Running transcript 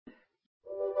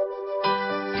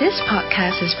This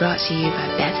podcast is brought to you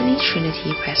by Bethany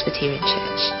Trinity Presbyterian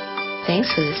Church.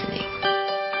 Thanks for listening.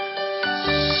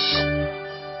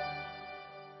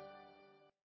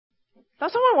 Now,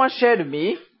 someone once shared with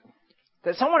me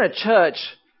that someone at church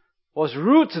was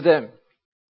rude to them.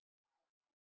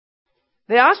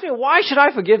 They asked me, why should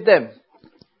I forgive them?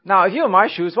 Now, if you were in my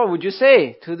shoes, what would you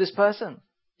say to this person?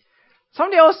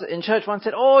 Somebody else in church once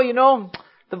said,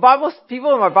 the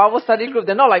people in my Bible study group,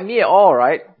 they're not like me at all,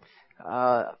 right?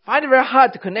 Find it very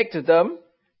hard to connect to them.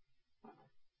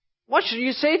 What should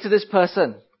you say to this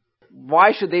person?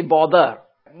 Why should they bother?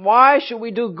 Why should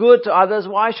we do good to others?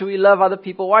 Why should we love other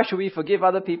people? Why should we forgive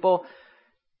other people?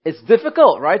 It's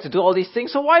difficult, right, to do all these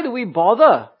things. So why do we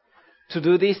bother to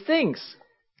do these things?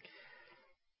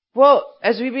 Well,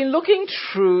 as we've been looking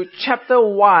through chapter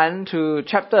 1 to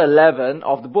chapter 11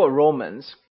 of the book of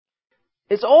Romans,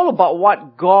 it's all about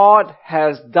what God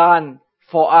has done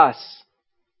for us.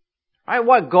 Right?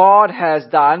 What God has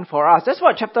done for us. That's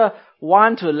what chapter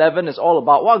 1 to 11 is all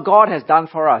about. What God has done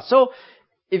for us. So,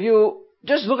 if you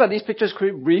just look at these pictures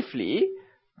briefly,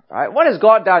 right? What has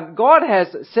God done? God has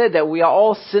said that we are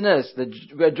all sinners.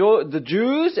 The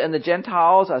Jews and the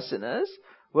Gentiles are sinners.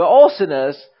 We're all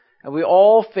sinners, and we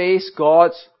all face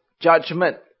God's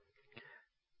judgment.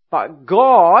 But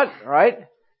God, right,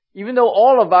 even though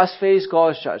all of us face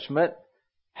God's judgment,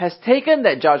 has taken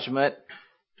that judgment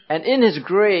and in His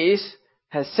grace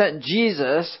has sent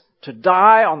Jesus to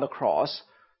die on the cross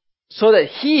so that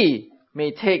He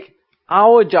may take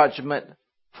our judgment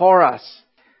for us.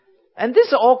 And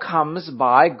this all comes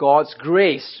by God's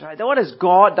grace, right? What has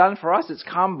God done for us? It's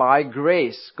come by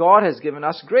grace. God has given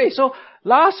us grace. So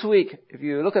last week, if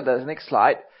you look at the next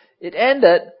slide, it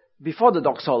ended before the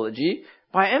doxology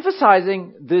by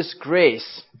emphasizing this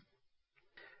grace.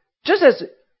 Just as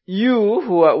you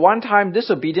who were at one time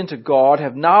disobedient to God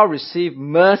have now received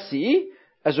mercy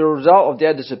as a result of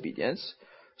their disobedience,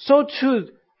 so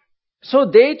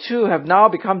they too have now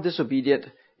become disobedient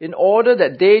in order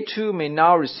that they too may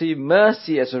now receive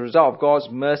mercy as a result of God's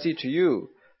mercy to you.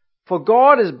 For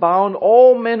God has bound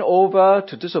all men over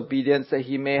to disobedience that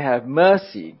He may have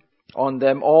mercy on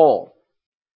them all.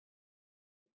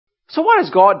 So what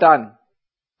has God done?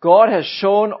 God has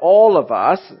shown all of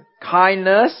us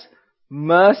kindness,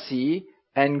 mercy,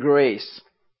 and grace.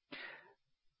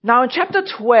 Now in chapter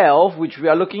 12, which we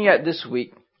are looking at this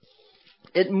week,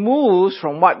 it moves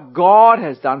from what God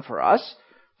has done for us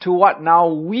to what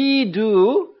now we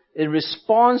do in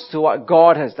response to what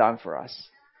God has done for us.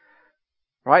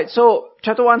 Right? So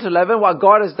chapter 1 to 11, what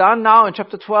God has done. Now in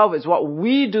chapter 12 is what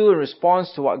we do in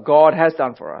response to what God has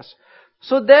done for us.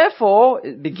 So therefore,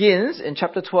 it begins in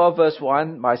chapter 12 verse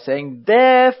 1 by saying,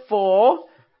 therefore,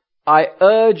 I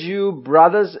urge you,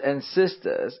 brothers and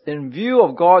sisters, in view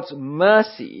of God's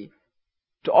mercy,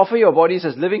 to offer your bodies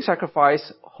as living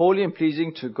sacrifice, holy and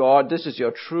pleasing to God. This is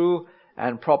your true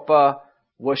and proper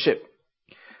worship.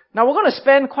 Now we're going to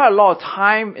spend quite a lot of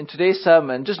time in today's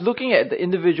sermon just looking at the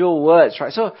individual words,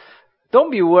 right? So don't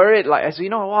be worried, like as we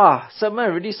know, sermon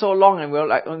already so long and we're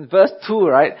like on verse 2,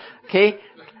 right? Okay?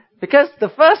 Because the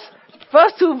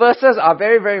first two verses are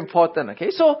very, very important,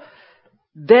 okay? So,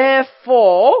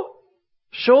 therefore,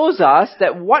 shows us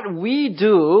that what we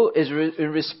do is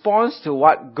in response to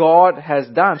what God has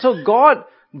done. So God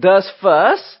does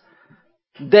first,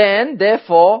 then,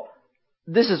 therefore,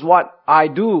 this is what I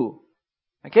do.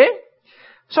 Okay?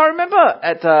 So I remember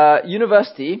at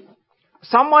university,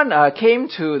 someone came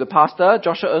to the pastor,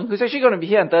 Joshua Ng, who's actually going to be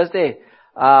here on Thursday.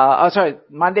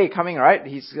 Monday coming, right?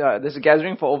 There's a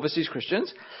gathering for overseas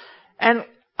Christians. And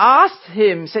asked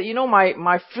him, said,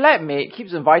 my flatmate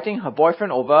keeps inviting her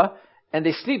boyfriend over and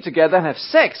they sleep together and have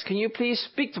sex. Can you please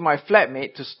speak to my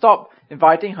flatmate to stop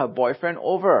inviting her boyfriend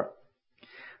over?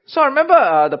 So I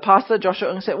remember the pastor,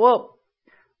 Joshua Ng, said, well,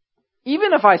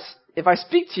 even if I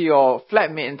speak to your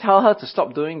flatmate and tell her to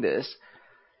stop doing this,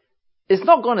 it's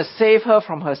not going to save her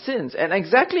from her sins. And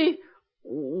exactly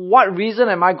what reason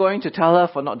am I going to tell her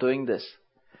for not doing this?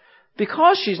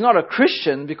 Because she's not a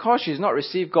Christian, because she's not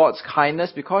received God's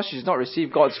kindness, because she's not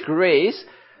received God's grace,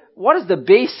 what is the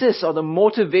basis or the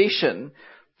motivation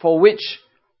for which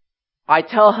I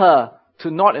tell her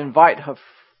to not invite her,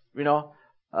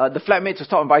 the flatmate to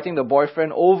stop inviting the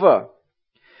boyfriend over?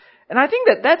 And I think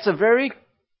that that's a very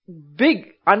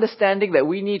big understanding that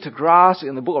we need to grasp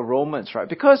in the book of Romans, right?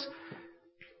 Because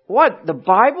what the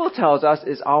Bible tells us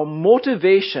is our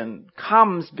motivation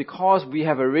comes because we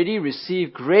have already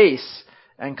received grace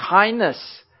and kindness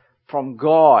from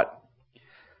God.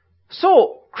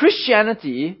 So,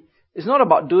 Christianity is not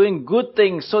about doing good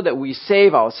things so that we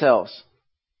save ourselves.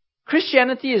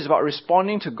 Christianity is about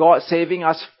responding to God saving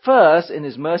us first in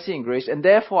His mercy and grace, and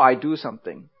therefore I do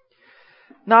something.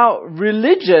 Now,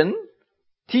 religion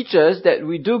teaches that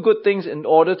we do good things in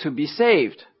order to be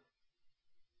saved.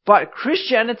 But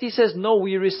Christianity says, no,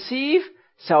 we receive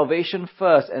salvation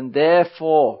first, and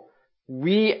therefore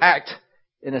we act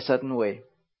in a certain way.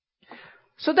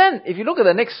 So then, if you look at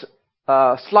the next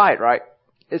slide, right,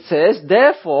 it says,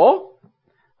 therefore,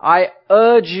 I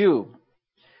urge you.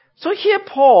 So here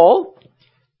Paul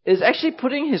is actually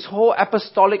putting his whole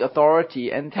apostolic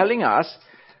authority and telling us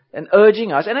and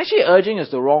urging us, and actually urging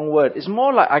is the wrong word. It's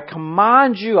more like I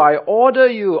command you, I order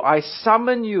you, I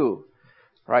summon you.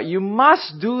 Right? You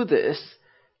must do this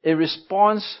in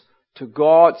response to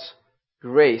God's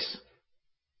grace.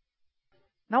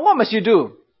 Now what must you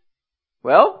do?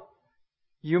 Well,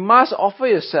 you must offer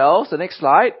yourselves, the next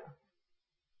slide,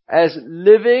 as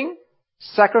living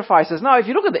sacrifices. Now if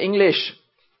you look at the English,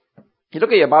 you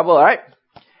look at your Bible, right?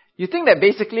 You think that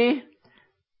basically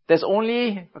there's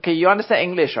only, okay, you understand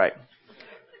English, right?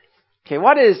 Okay,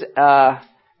 what is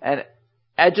an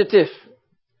adjective?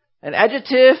 An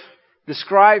adjective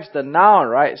describes the noun,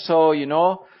 right? So,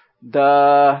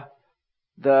 the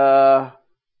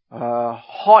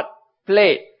hot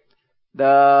plate,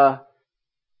 the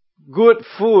good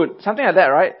food, something like that,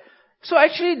 right? So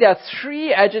actually there are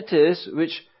three adjectives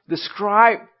which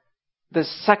describe the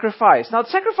sacrifice. Now,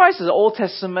 sacrifice is an Old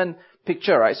Testament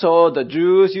picture, right? So the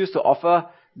Jews used to offer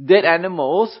dead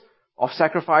animals of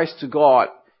sacrifice to God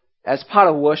as part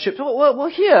of worship. So, well,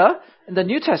 here in the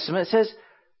New Testament it says,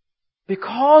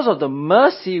 because of the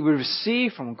mercy we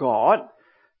receive from God,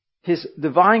 His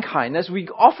divine kindness, we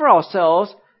offer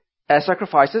ourselves as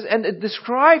sacrifices, and it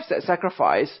describes that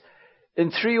sacrifice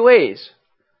in three ways: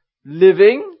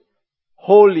 living,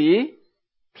 holy,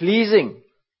 pleasing.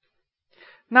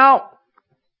 Now,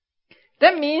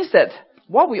 that means that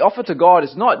what we offer to God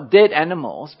is not dead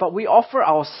animals, but we offer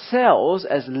ourselves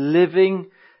as living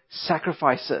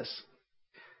sacrifices.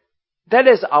 That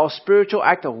is our spiritual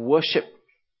act of worship.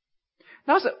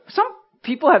 Now, some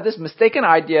people have this mistaken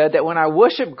idea that when I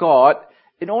worship God,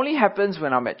 it only happens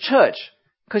when I'm at church.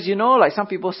 Because like some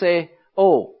people say,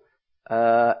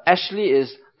 Ashley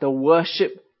is the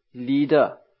worship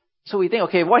leader. So we think,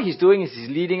 okay, what he's doing is he's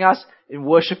leading us in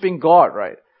worshiping God,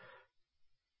 right?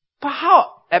 But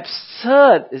how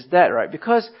absurd is that, right?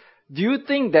 Because do you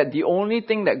think that the only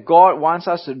thing that God wants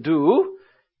us to do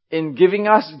in giving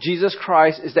us Jesus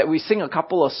Christ is that we sing a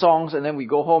couple of songs and then we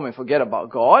go home and forget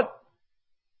about God?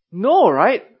 No,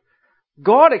 right?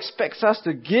 God expects us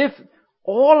to give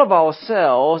all of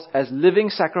ourselves as living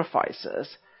sacrifices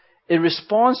in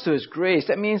response to His grace.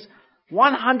 That means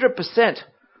 100%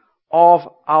 of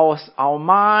our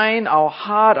mind, our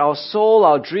heart, our soul,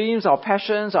 our dreams, our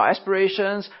passions, our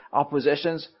aspirations, our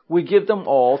possessions, we give them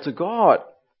all to God.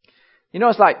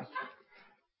 It's like,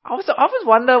 I always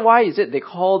wonder why is it they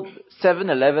call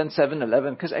 7-Eleven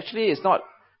 7-Eleven, because actually it's not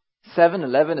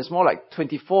 7-Eleven, it's more like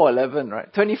 24-11,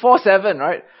 right? 24/7,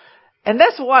 right? And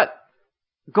that's what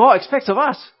God expects of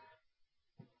us.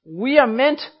 We are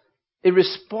meant, in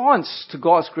response to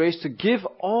God's grace, to give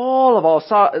all of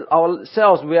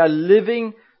ourselves. We are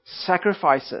living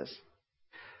sacrifices.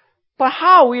 But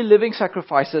how are we living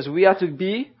sacrifices? We are to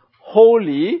be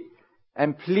holy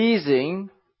and pleasing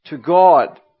to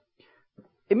God.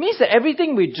 It means that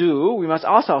everything we do, we must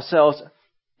ask ourselves,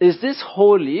 is this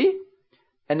holy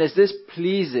and is this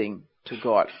pleasing to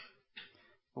God?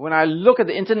 When I look at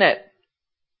the internet,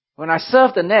 when I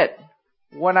surf the net,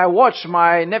 when I watch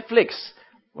my Netflix,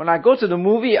 when I go to the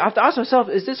movie, I have to ask myself,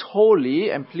 is this holy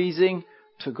and pleasing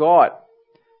to God?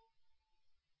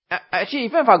 Actually,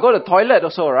 even if I go to the toilet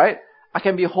also, right, I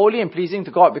can be holy and pleasing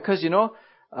to God because,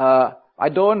 I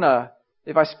don't,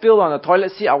 if I spill on the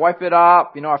toilet seat, I wipe it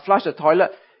up, I flush the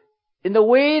toilet. In the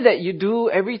way that you do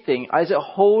everything, is it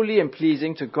holy and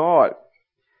pleasing to God?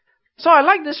 So I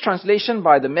like this translation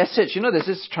by The Message. There's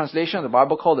this translation of the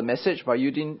Bible called The Message by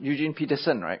Eugene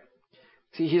Peterson, right?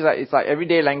 See, it's like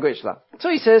everyday language lah. So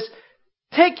he says,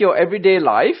 take your everyday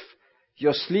life,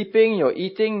 your sleeping, your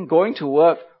eating, going to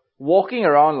work, walking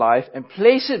around life, and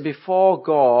place it before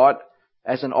God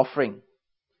as an offering.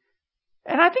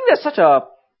 And I think that's such a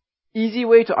easy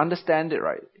way to understand it,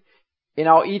 right? In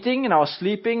our eating, in our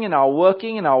sleeping, in our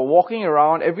working, in our walking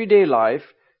around everyday life,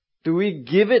 do we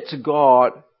give it to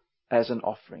God as an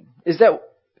offering? Is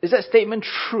that statement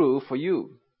true for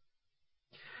you?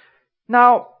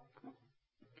 Now,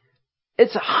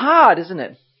 it's hard, isn't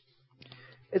it?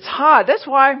 It's hard. That's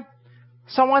why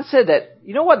someone said that,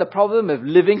 what the problem with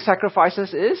living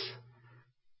sacrifices is?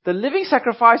 the living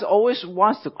sacrifice always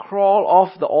wants to crawl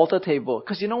off the altar table.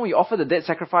 Because when you offer the dead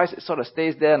sacrifice, it sort of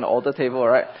stays there on the altar table,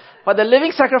 right? But the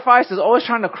living sacrifice is always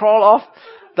trying to crawl off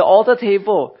the altar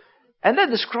table. And that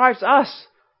describes us.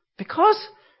 Because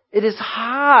it is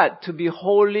hard to be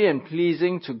holy and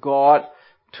pleasing to God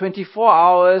 24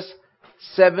 hours,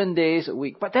 7 days a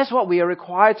week. But that's what we are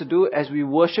required to do as we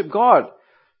worship God.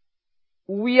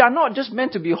 We are not just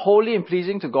meant to be holy and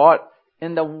pleasing to God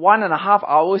in the 1.5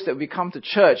 hours that we come to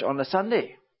church on a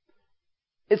Sunday.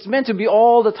 It's meant to be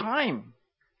all the time.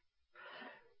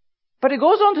 But it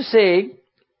goes on to say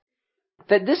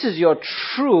that this is your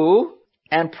true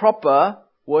and proper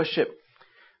worship.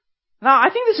 Now,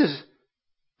 I think this is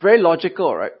very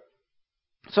logical, right?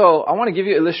 So, I want to give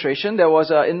you an illustration. There was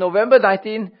in November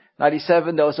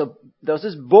 1997, there was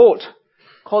this boat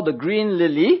called the Green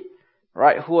Lily,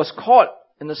 right, who was caught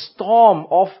in a storm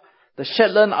off the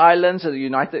Shetland Islands of the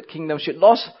United Kingdom. She had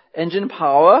lost engine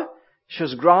power. She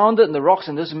was grounded in the rocks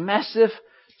in this massive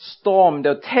storm.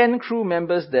 There were 10 crew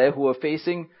members there who were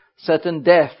facing certain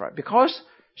death, right? Because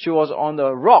she was on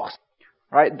the rocks,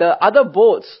 right? The other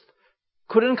boats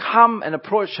couldn't come and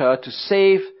approach her to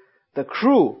save the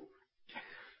crew.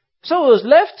 So it was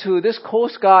left to this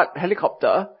Coast Guard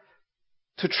helicopter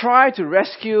to try to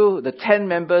rescue the 10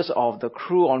 members of the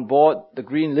crew on board the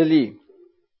Green Lily.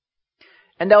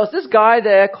 And there was this guy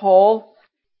there called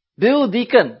Bill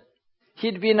Deacon.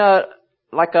 He'd been a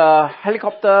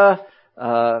helicopter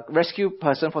rescue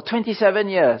person for 27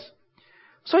 years.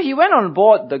 So he went on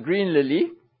board the Green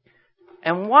Lily,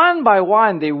 and one by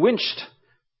one they winched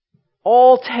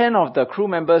all 10 of the crew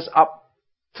members up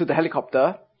to the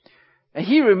helicopter. And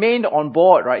he remained on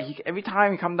board, right? Every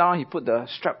time he come down, he put the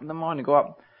strap them on and go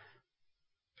up.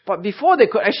 But before they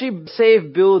could actually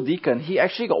save Bill Deacon, he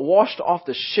actually got washed off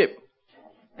the ship.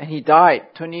 And he died.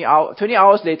 20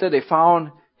 hours later, they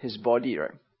found his body,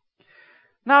 right?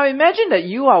 Now imagine that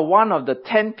you are one of the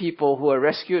 10 people who were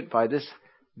rescued by this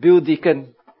Bill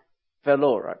Deacon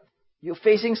fellow, right? You're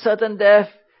facing certain death.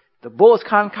 The boats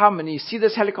can't come, and you see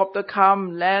this helicopter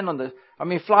come,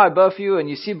 fly above you, and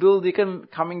you see Bill Deacon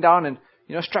coming down and,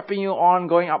 strapping you on,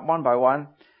 going up one by one.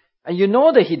 And you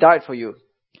know that he died for you.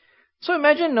 So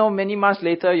imagine, many months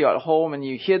later, you're at home and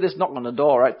you hear this knock on the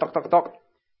door, right? Tock, tock, tock.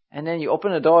 And then you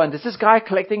open the door and there's this guy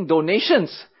collecting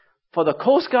donations for the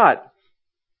Coast Guard.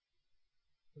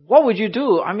 What would you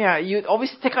do? You'd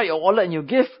obviously take out your wallet and you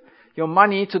give your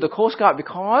money to the Coast Guard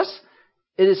because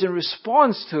it is in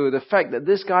response to the fact that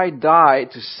this guy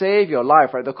died to save your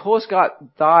life, right? The Coast Guard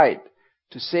died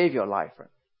to save your life, right?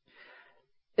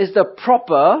 It's the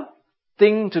proper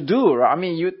thing to do, right?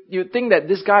 You think that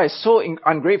this guy is so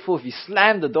ungrateful if he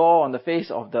slammed the door on the face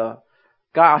of the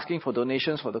guy asking for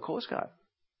donations for the Coast Guard.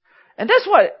 And that's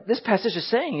what this passage is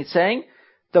saying. It's saying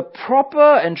the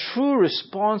proper and true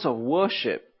response of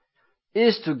worship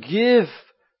is to give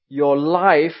your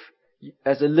life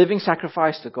as a living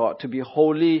sacrifice to God, to be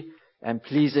holy and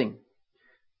pleasing.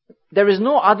 There is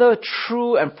no other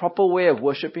true and proper way of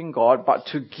worshiping God but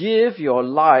to give your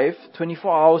life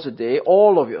 24 hours a day,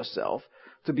 all of yourself,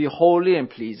 to be holy and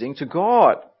pleasing to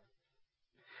God.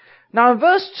 Now in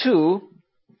verse 2,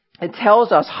 it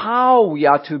tells us how we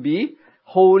are to be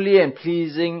holy and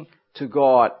pleasing to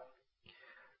God.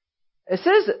 It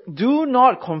says, do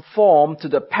not conform to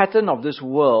the pattern of this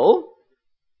world,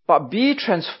 but be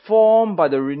transformed by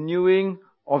the renewing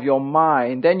of your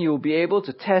mind. Then you will be able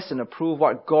to test and approve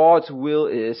what God's will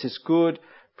is, His good,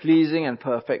 pleasing, and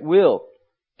perfect will.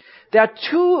 There are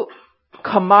two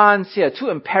commands here, two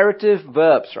imperative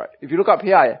verbs, right? If you look up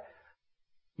here, I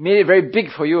made it very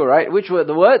big for you, right? Which were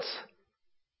the words?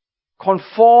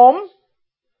 Conform,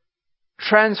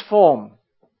 transform.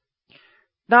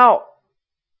 Now,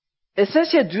 it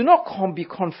says here, do not be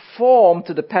conformed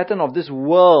to the pattern of this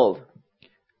world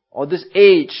or this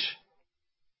age.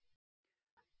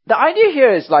 The idea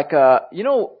here is like,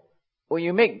 when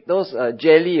you make those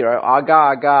jelly, right,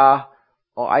 agar-agar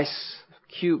or ice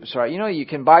cubes, right? You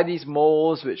can buy these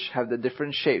molds which have the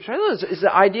different shapes, right? It's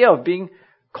the idea of being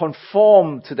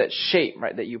conformed to that shape,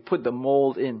 right, that you put the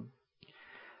mold in.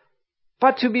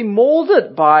 But to be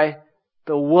molded by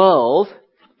the world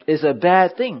is a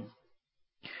bad thing.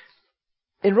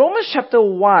 In Romans chapter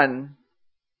 1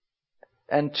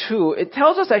 and 2, it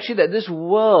tells us actually that this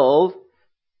world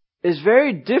is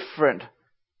very different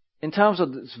in terms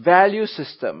of its value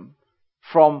system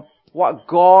from what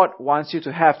God wants you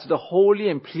to have, to the holy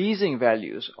and pleasing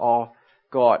values of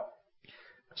God.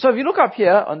 So if you look up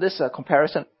here on this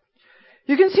comparison,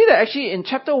 you can see that actually in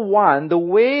chapter 1, the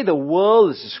way the world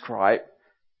is described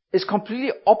is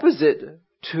completely opposite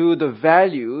to the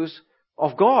values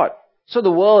of God. So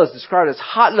the world is described as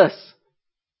heartless,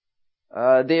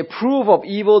 They approve of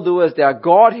evildoers. They are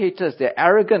God-haters. They're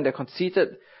arrogant. They're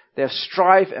conceited. They have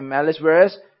strife and malice.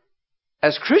 Whereas,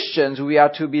 as Christians, we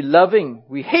are to be loving.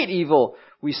 We hate evil.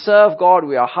 We serve God.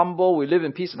 We are humble. We live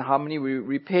in peace and harmony. We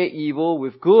repay evil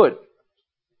with good.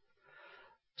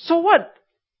 So what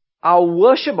our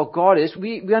worship of God is,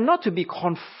 we are not to be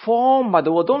conformed by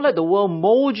the world. Don't let the world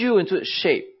mold you into its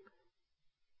shape.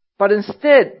 But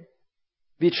instead,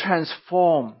 be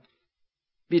transformed.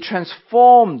 Be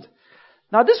transformed.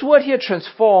 Now this word here,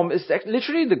 transform, is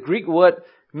literally the Greek word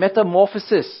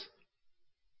metamorphosis.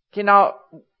 Okay, now,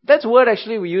 that word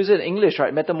actually we use it in English,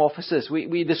 right? Metamorphosis.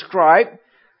 We describe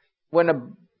when a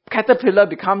caterpillar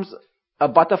becomes a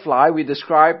butterfly, we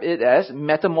describe it as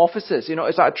metamorphosis.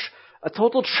 It's like a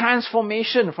total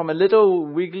transformation from a little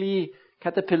wiggly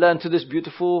caterpillar into this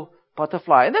beautiful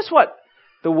butterfly. And that's what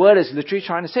the word is literally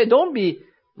trying to say. Don't be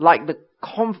like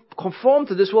conform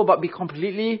to this world, but be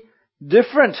completely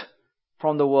different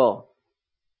from the world.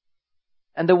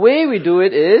 And the way we do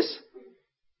it is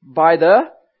by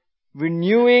the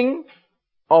renewing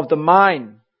of the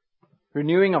mind.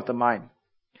 Renewing of the mind.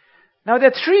 Now there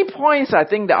are 3 points I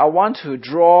think that I want to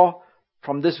draw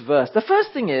from this verse. The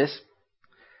first thing is,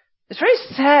 it's very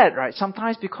sad, right,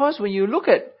 sometimes, because when you look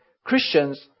at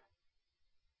Christians,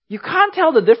 you can't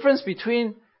tell the difference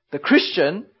between the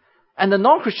Christian and the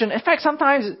non-Christian. In fact,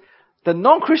 sometimes the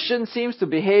non-Christian seems to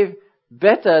behave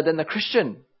better than the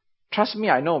Christian. Trust me,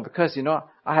 I know, because,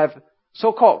 I have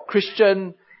so-called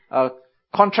Christian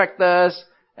contractors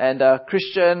and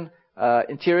Christian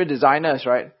interior designers,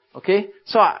 right? Okay?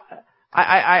 So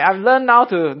I've learned now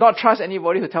to not trust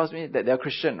anybody who tells me that they're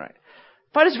Christian, right?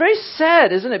 But it's very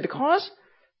sad, isn't it? Because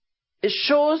it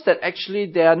shows that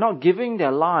actually they are not giving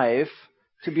their life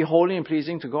to be holy and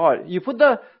pleasing to God. You put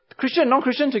the Christian and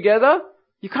non-Christian together,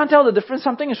 you can't tell the difference.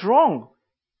 Something is wrong.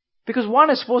 Because one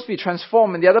is supposed to be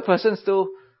transformed and the other person still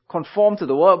conformed to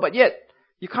the world. But yet,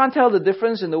 you can't tell the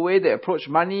difference in the way they approach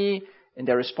money, in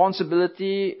their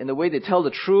responsibility, in the way they tell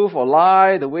the truth or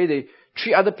lie, the way they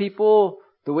treat other people,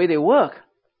 the way they work.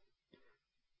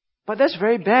 But that's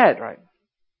very bad, right?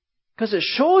 Because it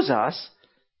shows us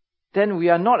then we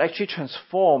are not actually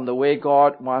transformed the way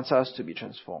God wants us to be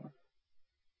transformed.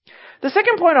 The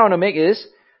second point I want to make is,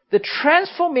 the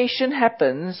transformation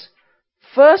happens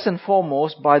first and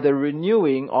foremost by the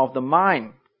renewing of the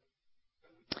mind.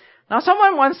 Now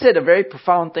someone once said a very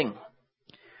profound thing.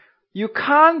 You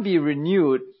can't be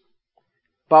renewed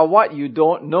by what you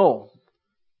don't know.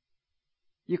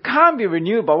 You can't be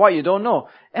renewed by what you don't know.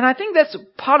 And I think that's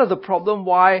part of the problem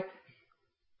why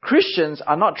Christians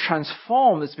are not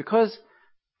transformed. It's because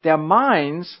their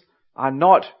minds are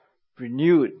not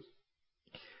renewed.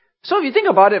 So if you think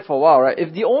about it for a while, right?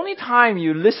 If the only time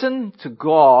you listen to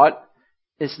God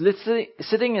is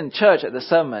sitting in church at the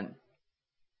sermon,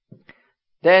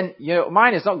 then your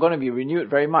mind is not going to be renewed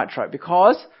very much, right?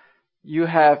 Because you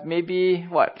have maybe,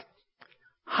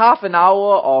 half an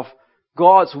hour of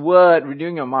God's Word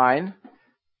renewing your mind,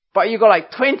 but you got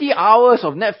like 20 hours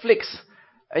of Netflix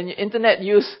and your internet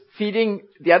use feeding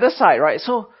the other side, right?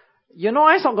 So your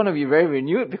mind's not going to be very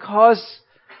renewed because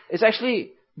it's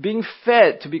actually being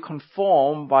fed to be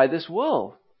conformed by this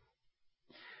world.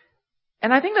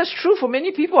 And I think that's true for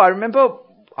many people. I remember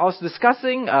I was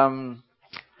discussing, when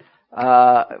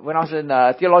I was in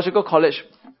theological college,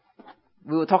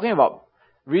 we were talking about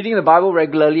reading the Bible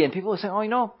regularly, and people were saying, a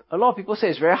lot of people say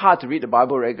it's very hard to read the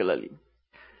Bible regularly.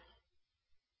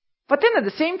 But then at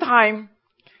the same time,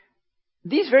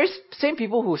 these very same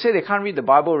people who say they can't read the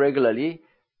Bible regularly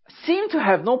seem to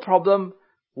have no problem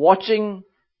watching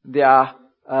their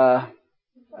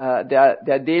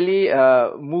daily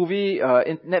movie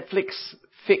Netflix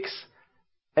fix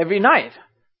every night,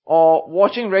 or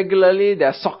watching regularly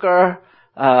their soccer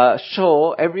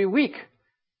show every week.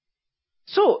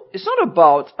 So it's not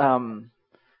about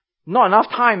not enough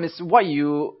time, it's what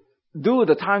you do with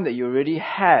the time that you already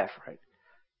have, right?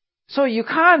 So you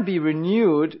can't be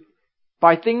renewed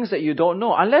by things that you don't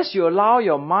know. Unless you allow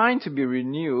your mind to be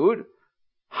renewed,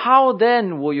 how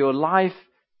then will your life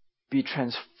be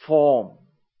transformed,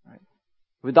 right?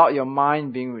 Without your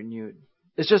mind being renewed?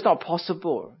 It's just not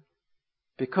possible.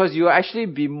 Because you actually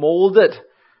be molded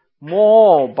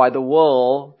more by the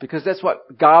world, because that's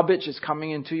what garbage is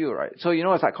coming into you, right? So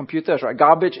it's like computers, right?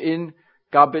 Garbage in,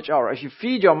 garbage out, right? If you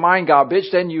feed your mind garbage,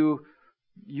 then you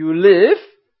live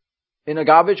in a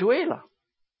garbage way.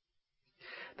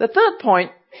 The third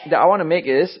point that I want to make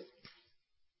is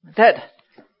that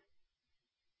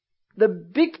the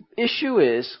big issue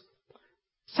is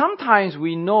sometimes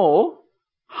we know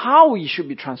how we should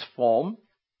be transformed,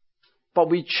 but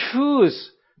we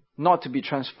choose not to be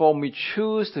transformed. We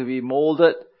choose to be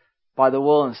molded by the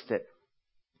world instead.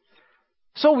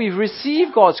 So we've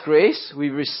received God's grace,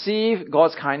 we've received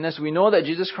God's kindness, we know that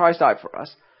Jesus Christ died for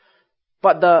us,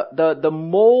 but the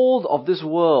mold of this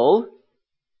world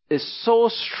is so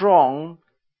strong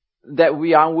that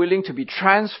we are unwilling to be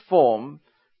transformed,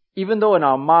 even though in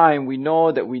our mind we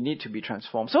know that we need to be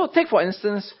transformed. So take for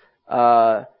instance,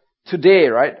 today,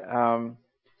 right?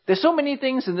 There's so many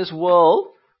things in this world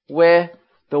where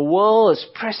the world is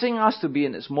pressing us to be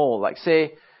in its mold. Like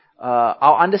say,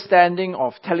 our understanding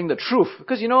of telling the truth.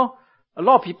 Because a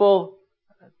lot of people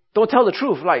don't tell the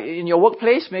truth. Like in your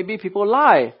workplace, maybe people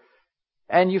lie.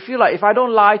 And you feel like if I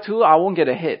don't lie too, I won't get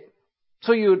ahead.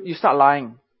 So you start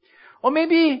lying. Or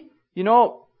maybe,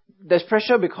 there's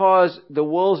pressure because the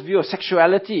world's view of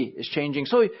sexuality is changing.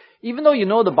 So even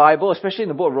though the Bible, especially in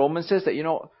the book of Romans, says that,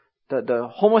 the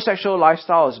homosexual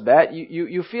lifestyle is bad,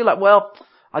 you feel like, well,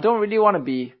 I don't really want to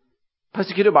be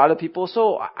persecuted by other people,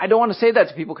 so I don't want to say that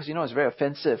to people because, it's very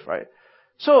offensive, right?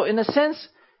 So in a sense,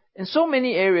 in so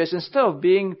many areas, instead of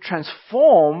being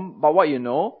transformed by what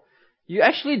you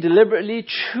actually deliberately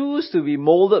choose to be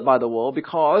molded by the world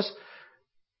because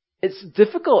it's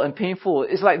difficult and painful.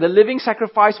 It's like the living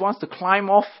sacrifice wants to climb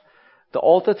off the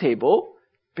altar table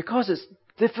because it's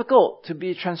difficult to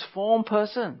be a transformed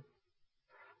person.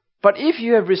 But if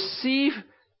you have received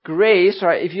grace,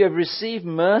 right, if you have received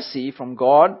mercy from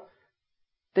God,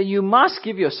 then you must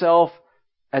give yourself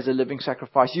as a living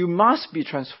sacrifice. You must be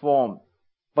transformed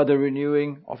by the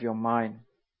renewing of your mind.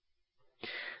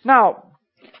 Now,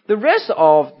 the rest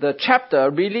of the chapter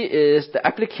really is the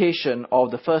application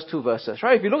of the first two verses,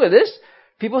 right? If you look at this,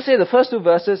 people say the first two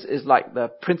verses is like the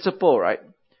principle, right?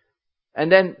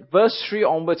 And then verse 3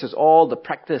 onwards is all the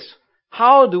practice.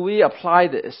 How do we apply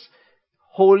this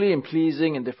holy and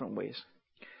pleasing in different ways?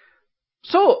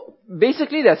 So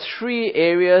basically there are three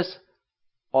areas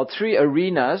or three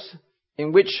arenas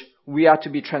in which we are to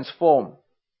be transformed.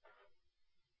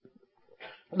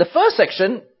 The first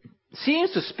section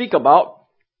seems to speak about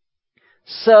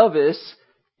service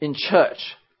in church.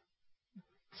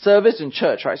 Service in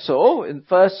church, right? So in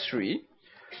verse 3,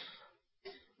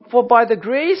 for by the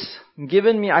grace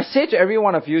given me, I say to every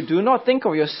one of you, do not think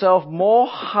of yourself more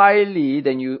highly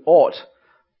than you ought,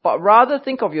 but rather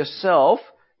think of yourself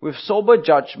with sober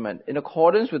judgment in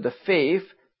accordance with the faith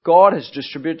God has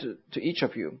distributed to each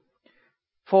of you.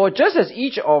 For just as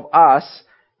each of us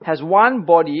has one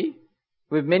body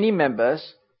with many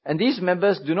members, and these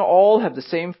members do not all have the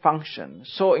same function,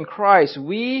 so in Christ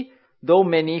we, though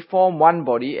many, form one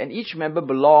body, and each member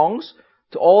belongs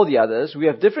to all the others. We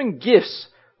have different gifts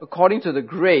according to the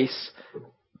grace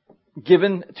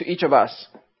given to each of us.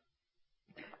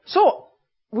 So,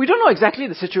 we don't know exactly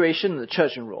the situation in the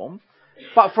church in Rome,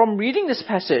 but from reading this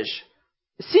passage,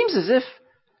 it seems as if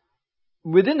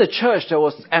within the church there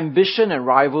was ambition and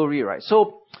rivalry, right?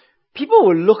 So, people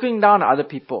were looking down at other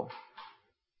people.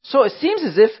 So it seems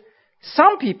as if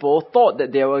some people thought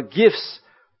that there were gifts,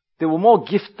 they were more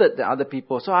gifted than other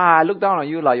people. So, I look down on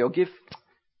you, like your gift,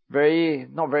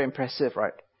 not very impressive,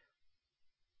 right?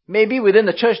 Maybe within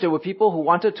the church there were people who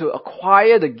wanted to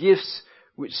acquire the gifts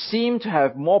which seemed to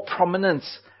have more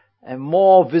prominence and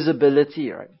more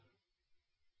visibility, right?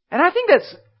 And I think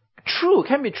that's true,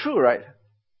 can be true, right?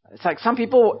 It's like some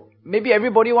people, maybe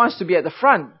everybody wants to be at the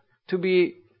front, to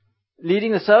be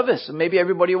leading the service. Maybe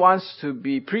everybody wants to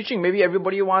be preaching. Maybe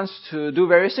everybody wants to do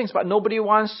various things, but nobody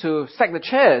wants to stack the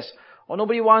chairs, or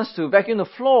nobody wants to vacuum the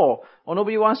floor, or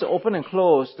nobody wants to open and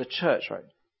close the church, right?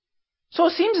 So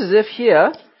it seems as if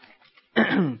here,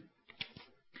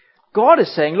 God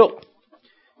is saying, look,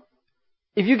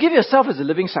 if you give yourself as a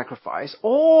living sacrifice,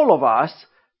 all of us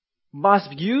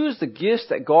must use the gifts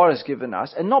that God has given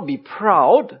us and not be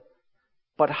proud,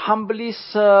 but humbly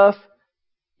serve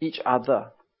each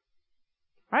other.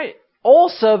 Right? All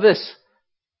service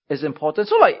is important.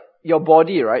 So like your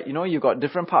body, right? You've got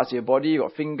different parts of your body. You've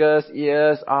got fingers,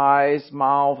 ears, eyes,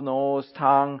 mouth, nose,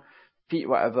 tongue, feet,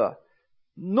 whatever.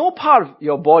 No part of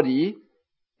your body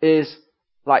is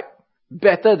like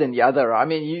better than the other. Right? I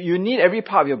mean, you need every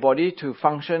part of your body to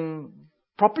function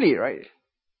properly, right?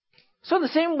 So in the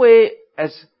same way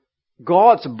as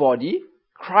God's body,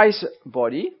 Christ's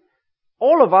body,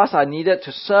 all of us are needed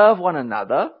to serve one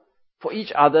another for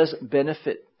each other's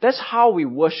benefit. That's how we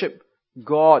worship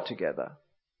God together.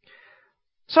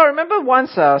 So I remember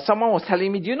once someone was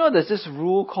telling me, do you know there's this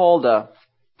rule called the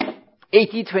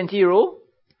 80-20 rule?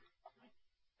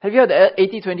 Have you heard the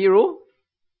 80-20 rule?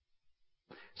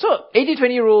 So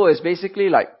 80-20 rule is basically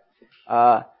like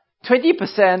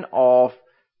 20% of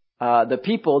the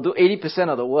people do 80%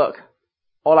 of the work.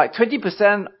 Or like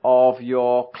 20% of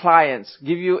your clients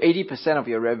give you 80% of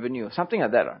your revenue. Something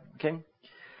like that, okay?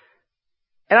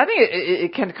 And I think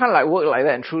it can kind of like work like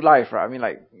that in true life, right? I mean,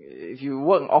 like, if you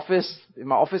work in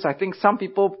my office, I think some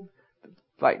people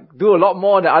like do a lot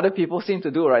more than other people seem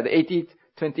to do, right? The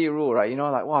 80-20 rule, right? You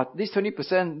know, like, wow, these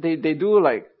 20%, they do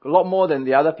like a lot more than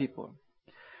the other people.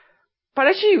 But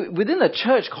actually, within the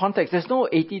church context, there's no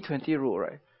 80-20 rule,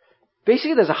 right?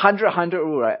 Basically, there's a 100-100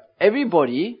 rule, right?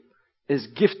 Everybody is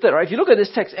gifted, right? If you look at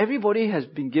this text, everybody has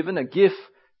been given a gift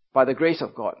by the grace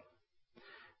of God.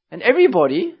 And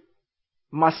everybody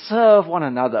must serve one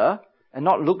another and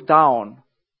not look down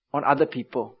on other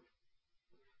people.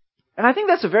 And I think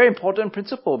that's a very important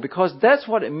principle, because that's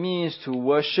what it means to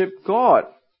worship God.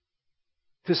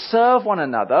 To serve one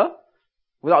another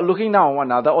without looking down on one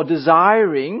another or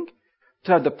desiring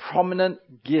to have the prominent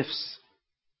gifts.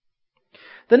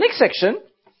 The next section,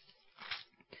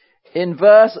 in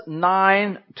verse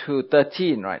 9 to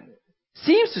 13, right,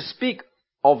 seems to speak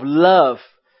of love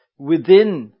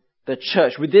within the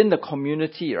church, within the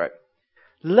community, right?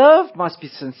 Love must be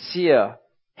sincere,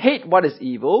 hate what is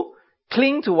evil,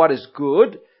 cling to what is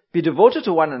good, be devoted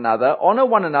to one another, honor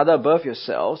one another above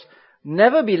yourselves,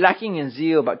 never be lacking in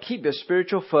zeal, but keep your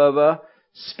spiritual fervor,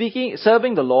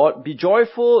 serving the Lord, be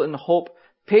joyful in hope,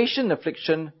 patient in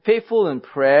affliction, faithful in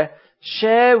prayer,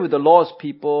 share with the Lord's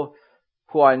people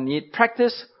who are in need,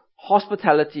 practice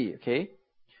hospitality, okay?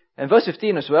 And verse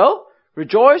 15 as well,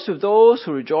 rejoice with those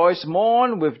who rejoice,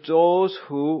 mourn with those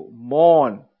who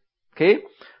mourn. Okay?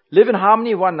 Live in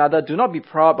harmony with one another. Do not be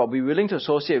proud, but be willing to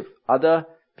associate with other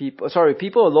people.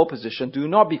 People of low position. Do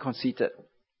not be conceited.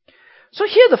 So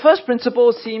here the first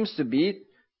principle seems to be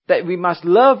that we must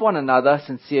love one another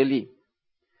sincerely,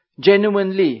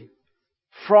 genuinely,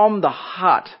 from the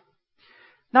heart.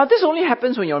 Now this only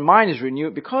happens when your mind is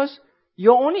renewed, because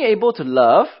you're only able to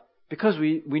love because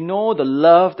we know the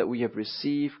love that we have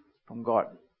received from God.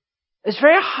 It's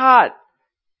very hard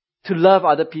to love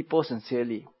other people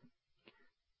sincerely.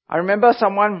 I remember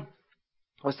someone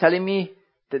was telling me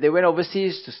that they went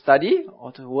overseas to study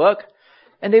or to work,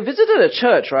 and they visited a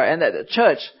church, right? And at the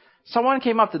church, someone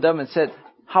came up to them and said,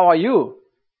 "How are you?"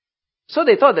 So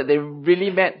they thought that they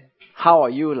really meant, "How are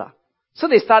you, lah?" So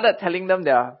they started telling them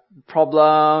their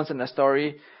problems and their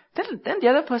story. Then the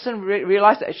other person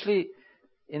realized that actually,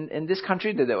 in this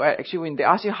country, that actually when they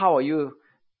ask you, "How are you?"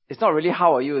 it's not really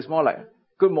how are you, it's more like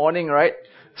good morning, right?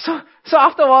 So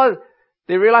after a while,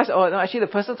 they realized, oh no, actually the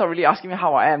person's not really asking me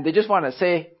how I am. They just want to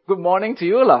say good morning to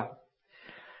you lah.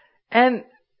 And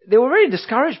they were very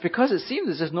discouraged, because it seemed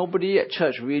as if nobody at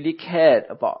church really cared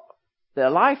about their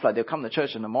life. Like, they'll come to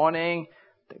church in the morning,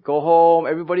 they go home,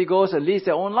 everybody goes and leads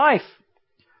their own life.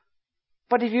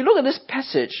 But if you look at this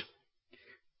passage,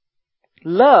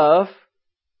 love,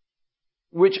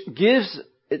 which gives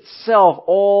itself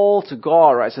all to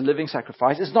God, right, as a living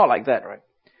sacrifice, it's not like that, right?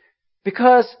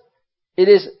 Because it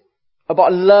is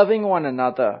about loving one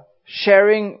another,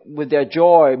 sharing with their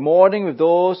joy, mourning with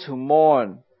those who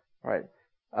mourn, right?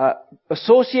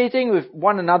 Associating with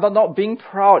one another, not being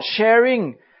proud,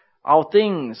 sharing our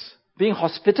things, being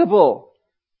hospitable.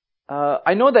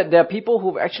 I know that there are people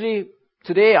who actually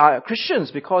today are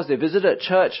Christians because they visited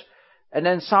church, and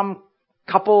then some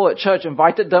couple at church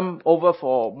invited them over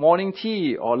for morning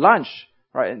tea or lunch,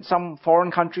 right, in some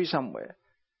foreign country somewhere.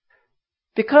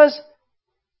 Because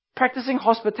practicing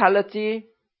hospitality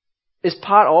is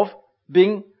part of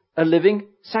being a living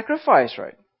sacrifice,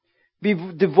 right? Be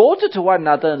devoted to one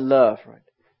another in love, right?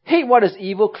 Hate what is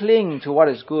evil, cling to what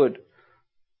is good,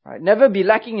 right? Never be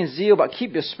lacking in zeal, but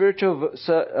keep your spiritual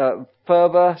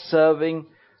fervor serving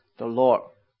the Lord.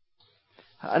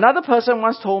 Another person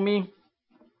once told me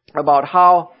about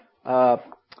how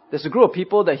there's a group of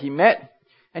people that he met,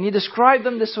 and he described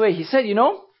them this way. He said,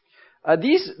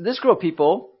 this group of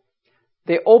people,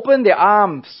 they open their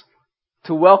arms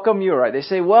to welcome you, right? They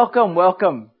say, welcome,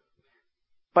 welcome.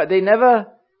 But they never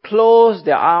close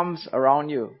their arms around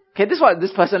you. Okay, this is what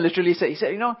this person literally said. He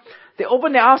said, they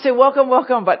open their arms, say, welcome,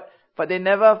 welcome, but they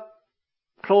never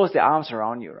close their arms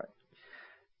around you, right?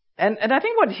 And I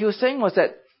think what he was saying was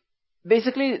that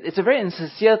basically it's a very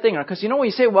insincere thing, right? Because when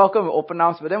you say welcome with open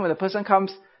arms, but then when the person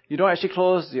comes, you don't actually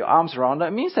close your arms around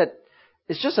them. It means that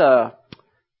it's just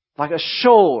like a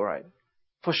show, right?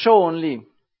 For show only.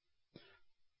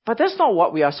 But that's not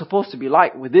what we are supposed to be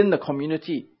like within the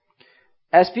community.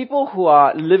 As people who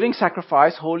are living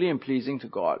sacrifice, holy and pleasing to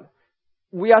God,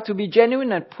 we are to be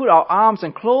genuine and put our arms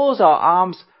and close our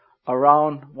arms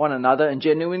around one another in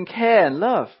genuine care and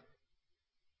love.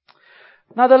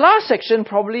 Now the last section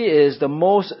probably is the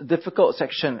most difficult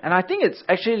section, and I think it's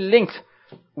actually linked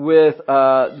with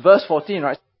verse 14,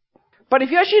 right? But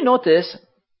if you actually notice,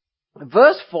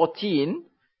 verse 14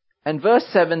 and verse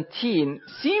 17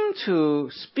 seem to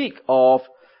speak of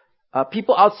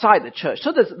people outside the church.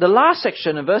 So the last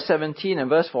section in verse 17 and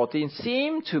verse 14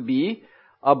 seem to be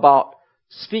about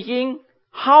speaking,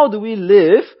 how do we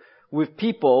live with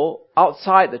people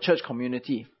outside the church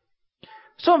community?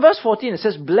 So in verse 14 it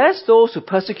says, bless those who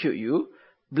persecute you,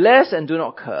 bless and do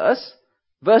not curse.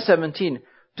 Verse 17,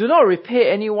 do not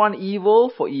repay anyone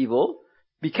evil for evil.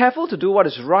 Be careful to do what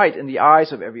is right in the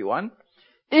eyes of everyone.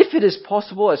 If it is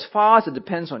possible, as far as it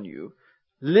depends on you,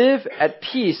 live at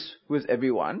peace with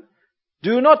everyone.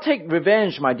 Do not take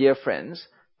revenge, my dear friends,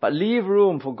 but leave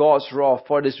room for God's wrath,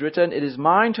 for it is written, it is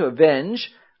mine to avenge,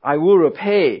 I will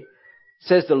repay,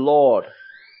 says the Lord.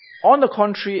 On the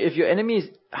contrary, if your enemy is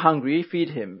hungry, feed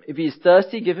him. If he is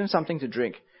thirsty, give him something to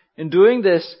drink. In doing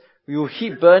this, we will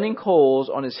heap burning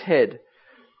coals on his head.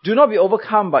 Do not be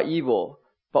overcome by evil,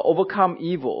 but overcome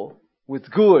evil with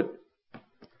good.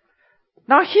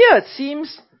 Now here it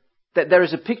seems that there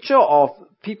is a picture of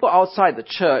people outside the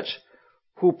church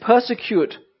who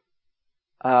persecute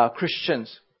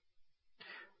Christians.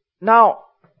 Now,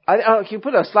 can you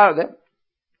put a slide up there?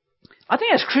 I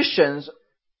think as Christians,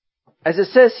 as it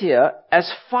says here,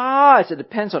 as far as it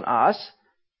depends on us,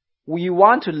 we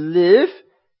want to live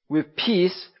with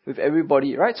peace with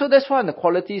everybody, right? So that's one of the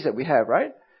qualities that we have,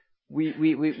 right? We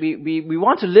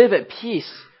want to live at peace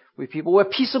with people. We're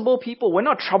peaceable people. We're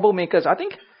not troublemakers. I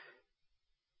think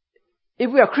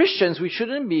if we are Christians, we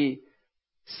shouldn't be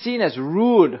seen as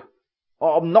rude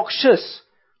or obnoxious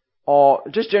or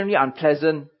just generally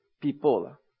unpleasant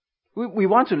people. We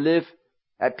want to live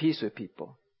at peace with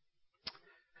people.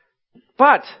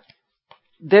 But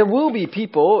there will be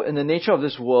people in the nature of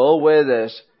this world where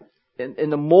there's,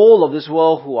 in the mold of this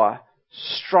world, who are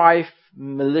strife,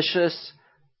 malicious,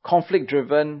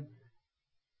 conflict-driven.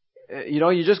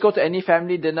 You just go to any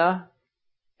family dinner,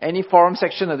 any forum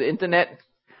section of the internet,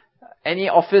 any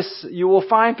office, you will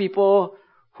find people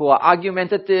who are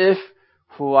argumentative,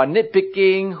 who are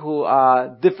nitpicking, who are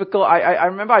difficult. I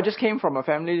remember I just came from a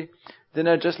family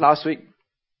dinner just last week.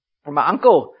 And my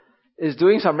uncle is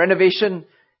doing some renovation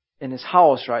in his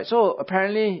house, right? So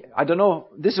apparently, I don't know,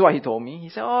 this is what he told me. He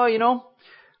said, I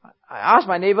asked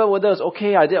my neighbor whether it was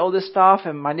okay, I did all this stuff,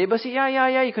 and my neighbor said,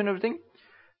 yeah, you can do everything.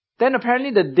 Then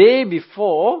apparently the day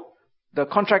before the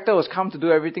contractor was come to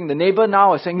do everything, the neighbor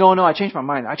now is saying, no, I changed my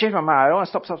mind. I don't want to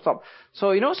stop. So,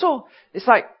 so it's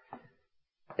like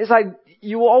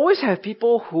you will always have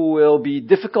people who will be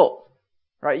difficult,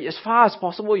 right? As far as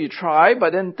possible you try,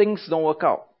 but then things don't work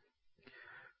out.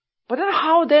 But then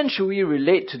how then should we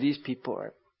relate to these people,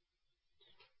 right?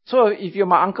 So if you're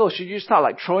my uncle, should you start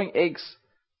like throwing eggs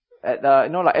at,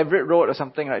 like Everett Road or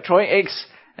something, like throwing eggs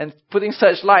and putting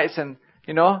searchlights and,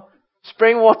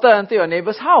 spraying water into your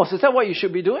neighbor's house? Is that what you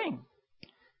should be doing?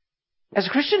 As a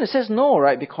Christian, it says no,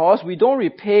 right? Because we don't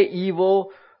repay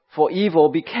evil for evil.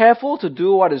 Be careful to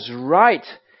do what is right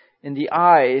in the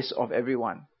eyes of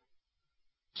everyone.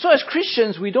 So as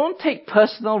Christians, we don't take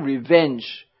personal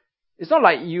revenge. It's not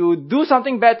like you do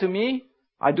something bad to me,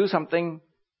 I do something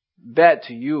bad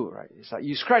to you, right? It's like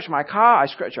you scratch my car, I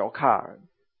scratch your car.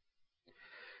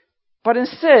 But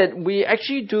instead, we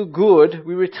actually do good,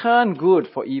 we return good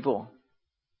for evil.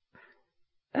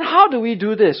 And how do we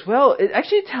do this? Well, it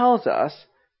actually tells us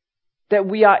that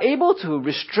we are able to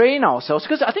restrain ourselves.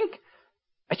 Because I think,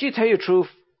 actually to tell you the truth,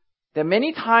 there are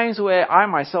many times where I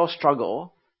myself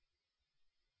struggle.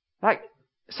 Like,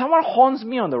 someone horns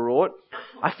me on the road,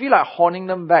 I feel like horning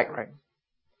them back, right?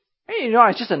 And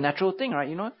it's just a natural thing,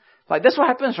 right? Like that's what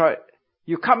happens, right?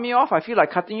 You cut me off, I feel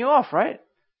like cutting you off, right?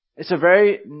 It's a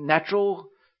very natural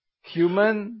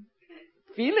human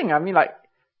feeling. I mean, like,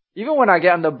 even when I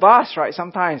get on the bus, right,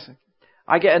 sometimes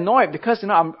I get annoyed because,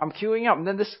 I'm queuing up and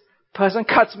then this person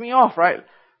cuts me off, right?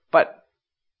 But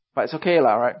it's okay,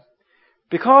 right?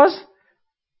 Because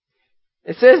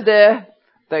it says there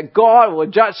that God will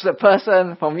judge the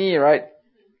person for me, right?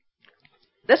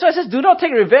 That's why it says, do not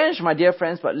take revenge, my dear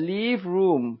friends, but leave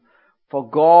room for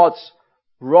God's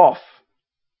wrath.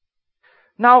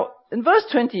 Now, in verse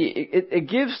 20, it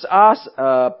gives us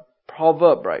a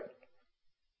proverb, right?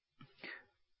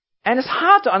 And it's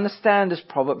hard to understand this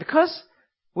proverb because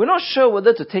we're not sure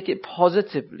whether to take it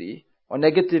positively or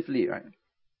negatively, right?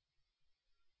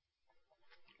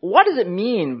 What does it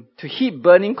mean to heap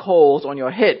burning coals on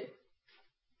your head?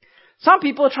 Some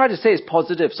people try to say it's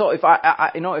positive. So if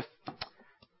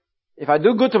if I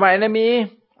do good to my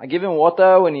enemy, I give him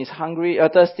water when he's hungry,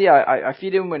 thirsty, I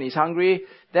feed him when he's hungry,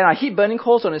 then I heap burning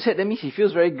coals on his head, that means he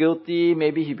feels very guilty,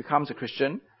 maybe he becomes a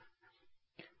Christian.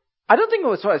 I don't think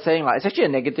it's what it's saying. It's actually a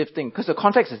negative thing, because the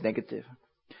context is negative.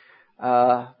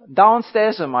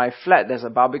 Downstairs in my flat, there's a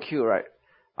barbecue, right?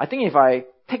 I think if I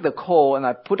take the coal and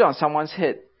I put it on someone's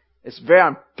head, it's very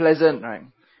unpleasant, right?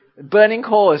 Burning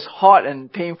coal is hot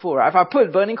and painful, right? If I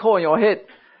put burning coal on your head,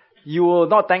 you will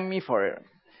not thank me for it.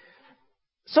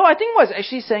 So I think what it's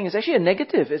actually saying is actually a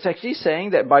negative. It's actually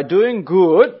saying that by doing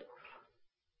good,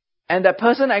 and that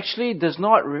person actually does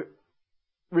not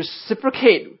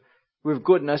reciprocate with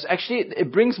goodness, actually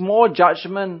it brings more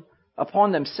judgment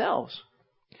upon themselves.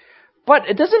 But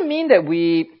it doesn't mean that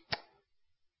we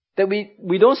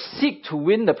don't seek to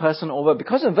win the person over,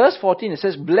 because in verse 14 it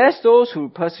says, bless those who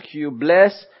persecute you,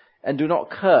 bless and do not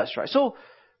curse, right? So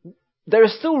there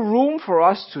is still room for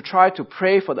us to try to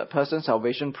pray for that person's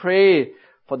salvation, pray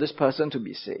for this person to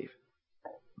be saved.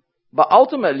 But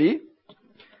ultimately,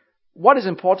 what is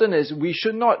important is we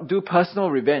should not do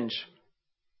personal revenge.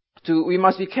 We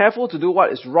must be careful to do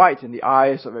what is right in the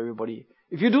eyes of everybody.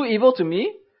 If you do evil to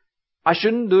me, I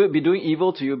shouldn't be doing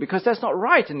evil to you, because that's not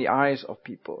right in the eyes of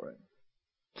people.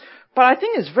 Right? But I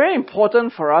think it's very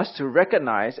important for us to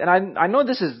recognize, and I know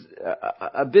this is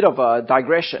a bit of a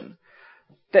digression,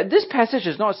 that this passage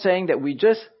is not saying that we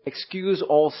just excuse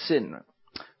all sin.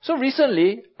 So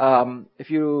recently, if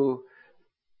you've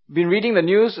been reading the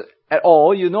news at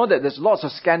all, you know that there's lots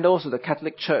of scandals with the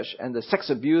Catholic Church and the sex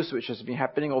abuse which has been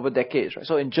happening over decades. Right?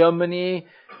 So in Germany,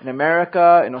 in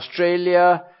America, in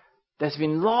Australia, there's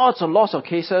been lots and lots of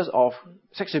cases of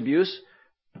sex abuse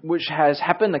which has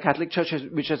happened in the Catholic Church,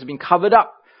 which has been covered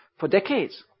up for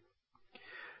decades.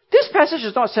 This passage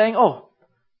is not saying, oh,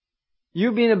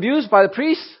 you've been abused by the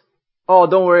priest? Oh,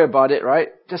 don't worry about it, right?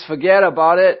 Just forget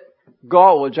about it.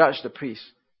 God will judge the priest.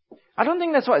 I don't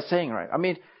think that's what it's saying, right? I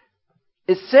mean,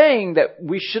 it's saying that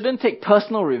we shouldn't take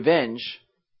personal revenge,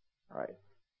 right?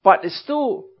 But it's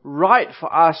still right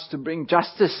for us to bring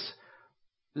justice.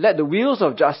 Let the wheels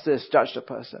of justice judge the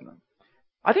person.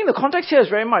 I think the context here is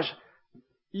very much,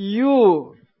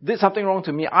 you did something wrong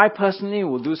to me, I personally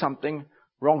will do something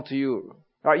wrong to you.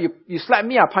 Right? You slap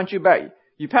me, I'll punch you back.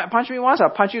 You punch me once,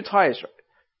 I'll punch you twice. Right?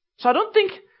 So I don't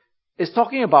think it's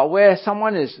talking about where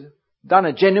someone has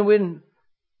done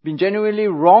been genuinely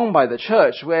wrong by the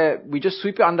church, where we just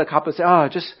sweep it under the carpet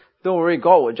and say, just don't worry,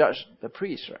 God will judge the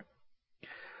priest. Right?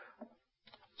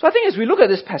 So I think as we look at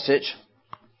this passage,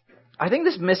 I think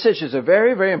this message is a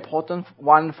very, very important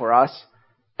one for us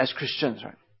as Christians,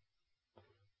 right?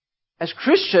 As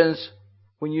Christians,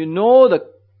 when you know the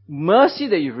mercy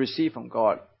that you've received from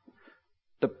God,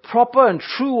 the proper and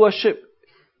true worship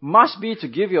must be to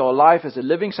give your life as a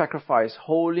living sacrifice,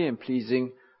 holy and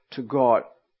pleasing to God.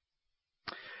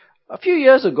 A few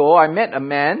years ago, I met a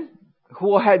man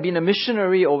who had been a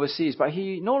missionary overseas, but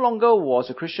he no longer was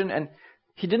a Christian, and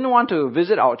he didn't want to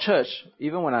visit our church,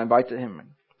 even when I invited him.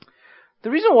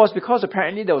 The reason was because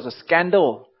apparently there was a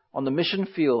scandal on the mission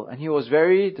field, and he was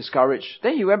very discouraged.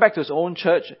 Then he went back to his own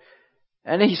church,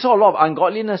 and then he saw a lot of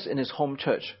ungodliness in his home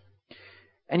church.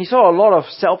 And he saw a lot of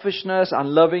selfishness,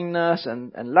 unlovingness,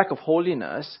 and lack of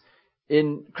holiness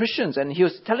in Christians. And he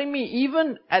was telling me,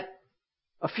 even at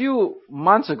a few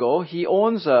months ago, he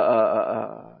owns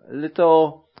a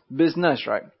little business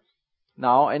right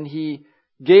now, and he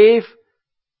gave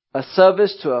a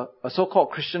service to a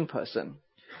so-called Christian person.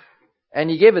 And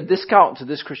he gave a discount to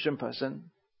this Christian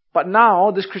person. But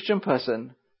now, this Christian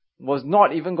person was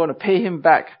not even going to pay him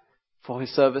back for his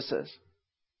services.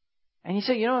 And he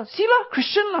said, see lah,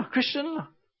 Christian lah.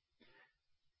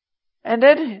 And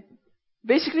then,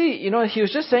 basically, he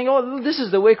was just saying, this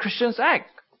is the way Christians act.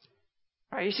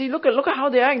 Right? You see, look at how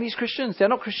they act, these Christians. They're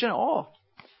not Christian at all.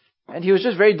 And he was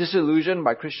just very disillusioned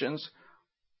by Christians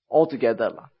altogether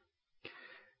lah.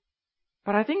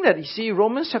 But I think that, you see,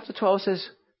 Romans chapter 12 says,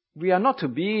 we are not to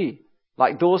be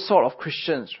like those sort of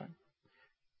Christians. Right?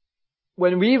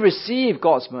 When we receive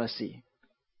God's mercy,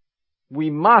 we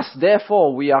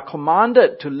are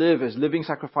commanded to live as living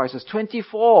sacrifices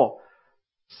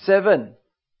 24/7.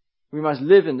 We must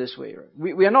live in this way.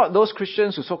 Right? We are not those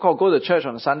Christians who so-called go to church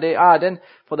on a Sunday. Then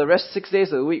for the rest 6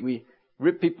 days of the week, we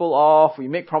rip people off, we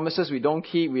make promises we don't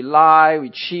keep, we lie,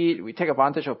 we cheat, we take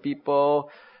advantage of people.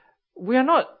 We are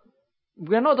not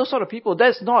those sort of people.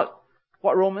 That's not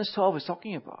what Romans 12 is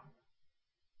talking about.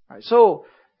 Right? So,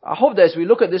 I hope that as we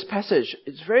look at this passage,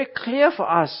 it's very clear for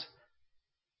us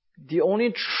the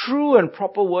only true and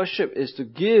proper worship is to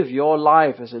give your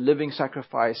life as a living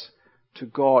sacrifice to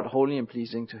God, holy and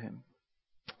pleasing to Him.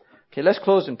 Okay, let's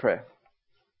close in prayer.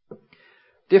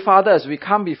 Dear Father, as we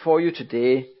come before you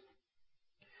today,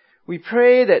 we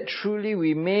pray that truly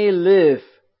we may live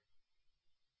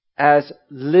as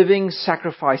living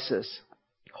sacrifices,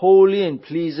 holy and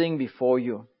pleasing before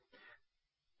you.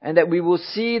 And that we will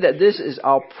see that this is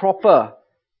our proper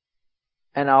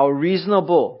and our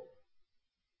reasonable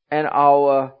and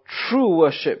our true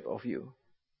worship of you.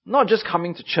 not just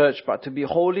coming to church, but to be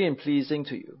holy and pleasing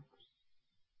to you.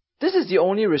 This is the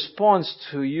only response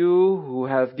to you who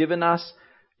have given us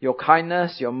your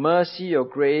kindness, your mercy, your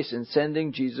grace in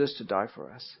sending Jesus to die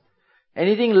for us.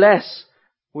 Anything less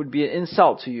would be an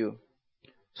insult to you.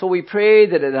 So we pray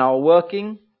that in our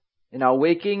working, in our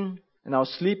waking, in our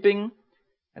sleeping,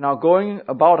 in our going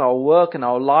about our work and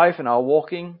our life and our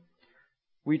walking,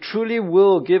 we truly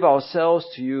will give ourselves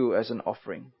to you as an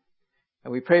offering.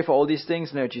 And we pray for all these things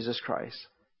in the name of Jesus Christ.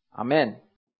 Amen.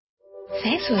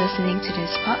 Thanks for listening to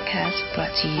this podcast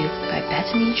brought to you by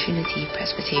Bethany Trinity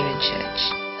Presbyterian Church.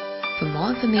 For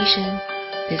more information,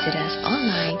 visit us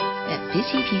online at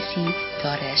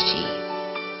busypc.sg.